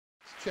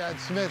Chad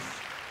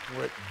Smith.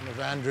 We're at one of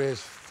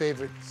Andrea's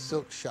favorite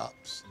silk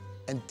shops,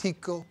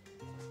 Antico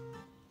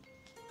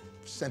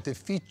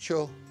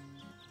Setificio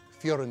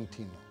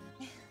Fiorentino.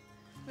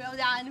 Well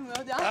done,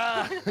 well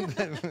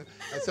done.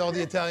 That's all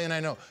the Italian I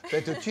know.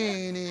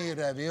 Fettuccine,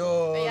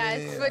 ravioli.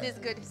 Yes, food is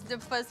good. It's the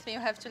first thing you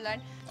have to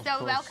learn.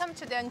 So welcome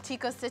to the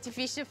Antico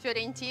Setificio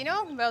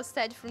Fiorentino. Well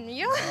said from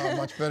you. Oh,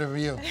 much better for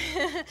you.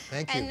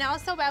 Thank you. And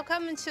also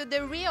welcome to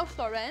the real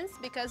Florence,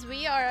 because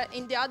we are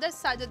in the other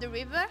side of the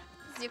river.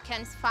 You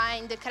can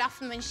find the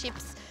craftsmanship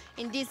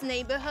in this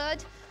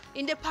neighborhood.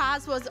 In the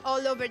past was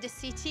all over the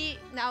city.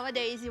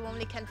 Nowadays you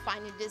only can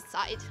find it this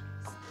side.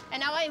 And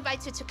now I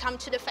invite you to come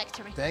to the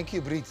factory. Thank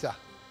you, Brizza.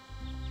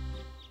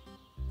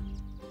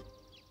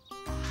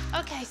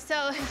 Okay,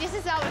 so this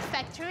is our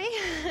factory.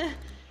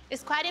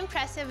 It's quite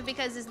impressive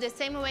because it's the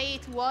same way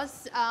it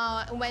was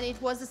when it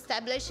was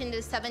established in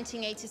the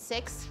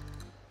 1786.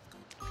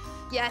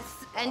 Yes,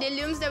 and the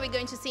looms that we're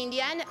going to see in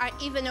the end are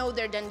even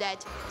older than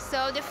that.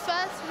 So the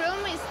first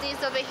room is this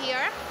over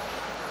here.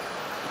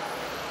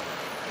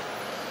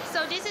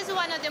 So this is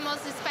one of the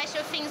most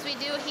special things we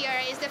do here,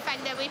 is the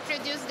fact that we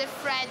produce the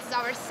threads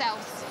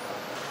ourselves.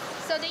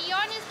 So the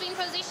yarn is being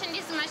positioned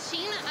in this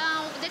machine.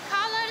 The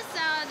colors,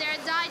 they're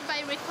dyed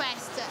by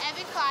request.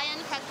 Every client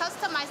can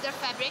customize their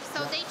fabric,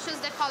 so they choose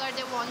the color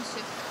they want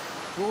to.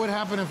 What would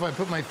happen if I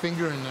put my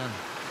finger in there?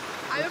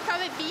 I would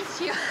probably beat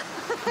you.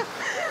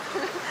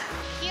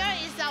 Here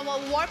is our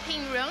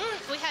warping room.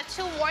 We have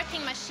two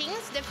warping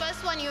machines. The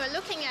first one you're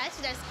looking at,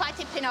 that's quite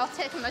a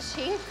hypnotic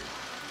machine.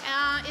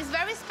 It's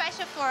very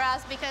special for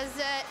us because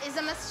it's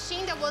a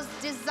machine that was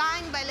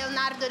designed by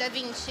Leonardo da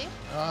Vinci.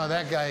 Oh,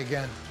 that guy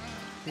again.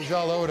 He's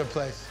all over the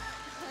place.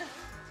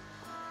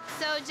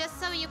 So just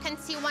so you can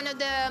see, one of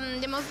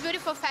the most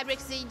beautiful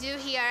fabrics they do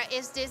here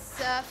is this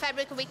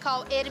fabric we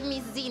call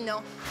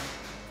Ermisino.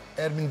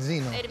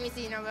 Ermisino.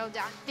 Ermisino, well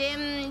done. The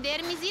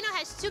Ermisino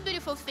has two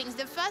beautiful things.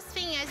 The first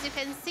thing, as you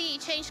can see,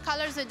 it changes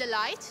colors with the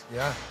light.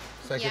 Yeah,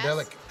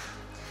 psychedelic. Yes.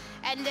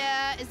 And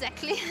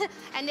exactly.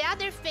 And the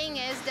other thing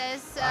is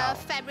this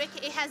fabric,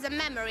 it has a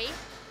memory.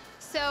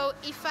 So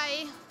if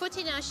I put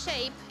it in a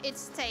shape, it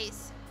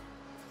stays.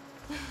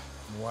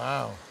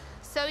 Wow.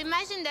 So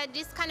imagine that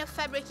this kind of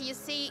fabric you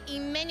see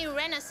in many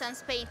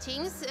Renaissance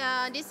paintings.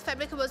 This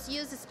fabric was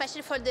used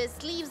especially for the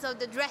sleeves of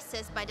the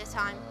dresses by the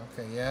time.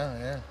 Okay,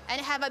 yeah. And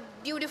it have a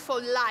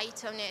beautiful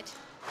light on it.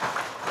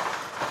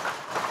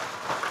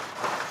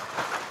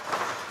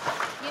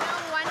 You know,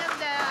 one of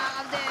the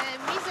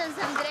reasons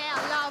Andrea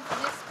loved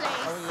this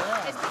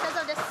place is because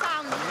of the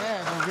sound.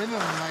 Yeah, the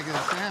rhythm, like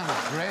the sound,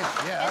 is great.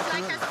 Yeah, it's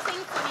like a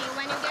symphony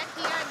when you get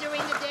here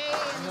during the day.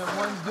 And the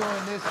one's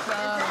doing this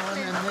sound, one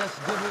and this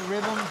different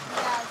rhythm.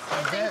 Yes,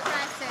 it's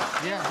impressive.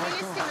 Yeah, it's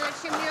really similar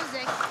to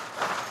music,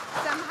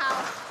 somehow.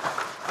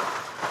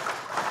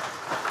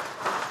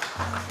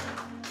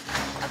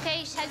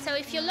 Okay, Shad, so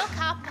if you look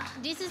up,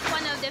 this is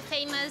one of the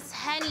famous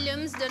hand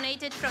looms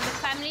donated from the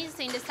families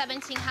in the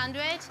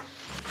 1700s.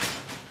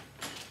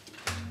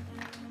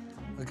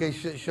 Okay,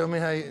 show me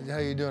how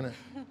you're doing it.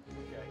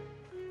 Okay.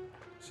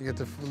 So you get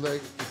the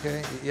leg,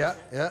 okay, yeah.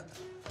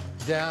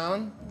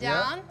 Down,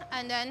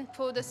 and then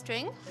pull the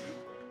string.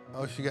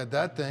 Oh, she got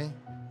that thing.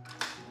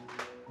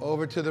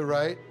 Over to the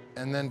right,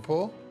 and then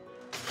pull,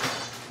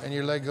 and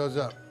your leg goes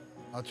up.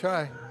 I'll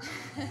try.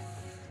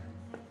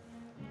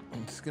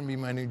 It's gonna be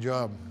my new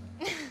job.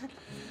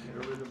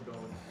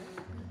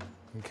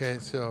 Okay,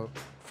 so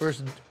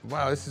first,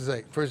 wow, this is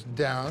like first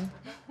down,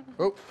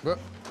 oh,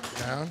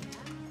 down,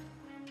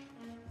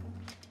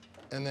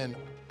 and then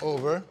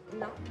over.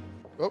 No.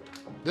 Oh,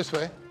 this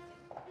way.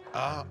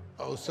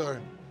 Oh, sorry.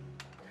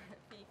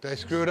 Did I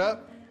screw it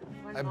up?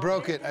 I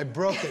broke it.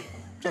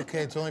 It's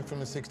okay, it's only from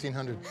the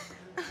 1600s.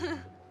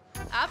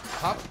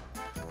 Up. Up.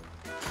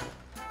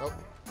 Oh.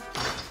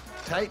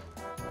 Tight.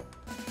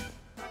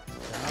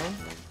 Down.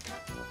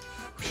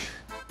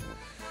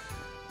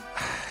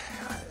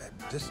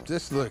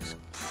 This looks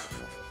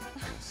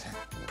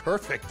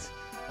perfect.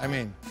 I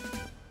mean,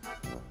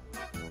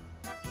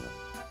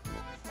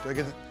 do I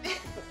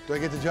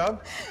get the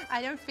job?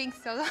 I don't think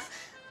so.